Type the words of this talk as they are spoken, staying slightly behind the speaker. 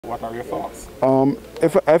What are your thoughts?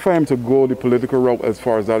 If I am to go the political route as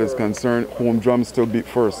far as that is concerned, home drum still beat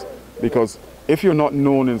first. Because if you're not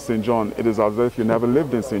known in St. John, it is as if you never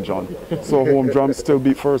lived in St. John. So home drum still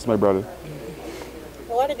beat first, my brother.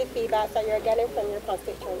 What are the feedbacks that you're getting from your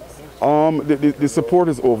constituents? The support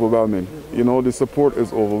is overwhelming. You know, the support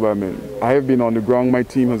is overwhelming. I have been on the ground, my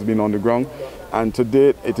team has been on the ground, and to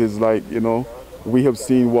date it is like, you know, we have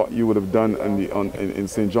seen what you would have done in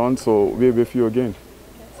St. John, so we're with you again.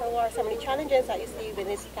 So what are some of the challenges that you see with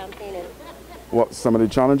this campaigning? What, some of the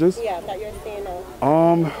challenges? Yeah, that you're seeing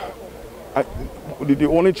now. The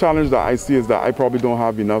only challenge that I see is that I probably don't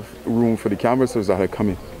have enough room for the canvassers that are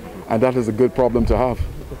coming. And that is a good problem to have.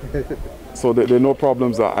 So there are no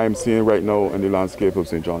problems that I'm seeing right now in the landscape of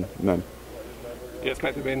St. John, none. Do you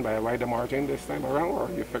expect to win by a wider margin this time around, or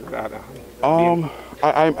you figure that out?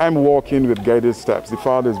 I'm walking with guided steps. The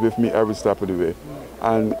Father is with me every step of the way.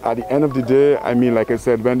 And at the end of the day, I mean, like I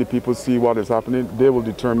said, when the people see what is happening, they will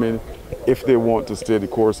determine if they want to stay the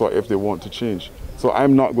course or if they want to change. So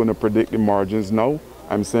I'm not going to predict the margins now.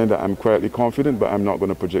 I'm saying that I'm quietly confident, but I'm not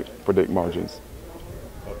going to predict margins.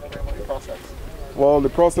 The process? Well, the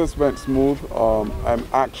process went smooth. I'm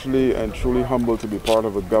actually and truly humbled to be part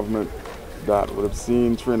of a government that would have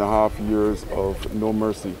seen 3.5 years of no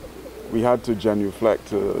mercy. We had to genuflect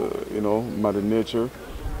to, you know, Mother Nature.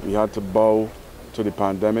 We had to bow to the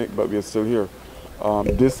pandemic, but we are still here.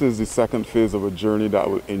 This is the second phase of a journey that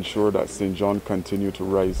will ensure that St. John continue to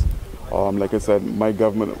rise. Like I said, my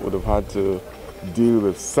government would have had to deal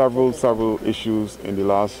with several issues in the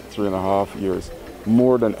last 3.5 years,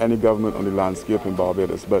 more than any government on the landscape in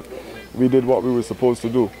Barbados. But we did what we were supposed to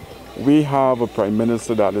do. We have a Prime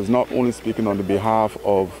Minister that is not only speaking on the behalf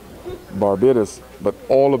of Barbados, but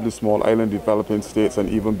all of the small island developing states and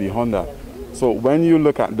even beyond that. So when you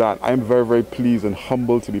look at that, I'm very pleased and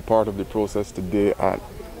humbled to be part of the process today at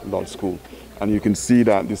Law School. And you can see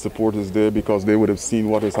that the support is there because they would have seen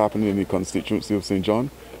what is happening in the constituency of St. John.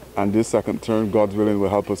 And this second term, God's willing, will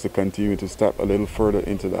help us to continue to step a little further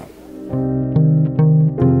into that.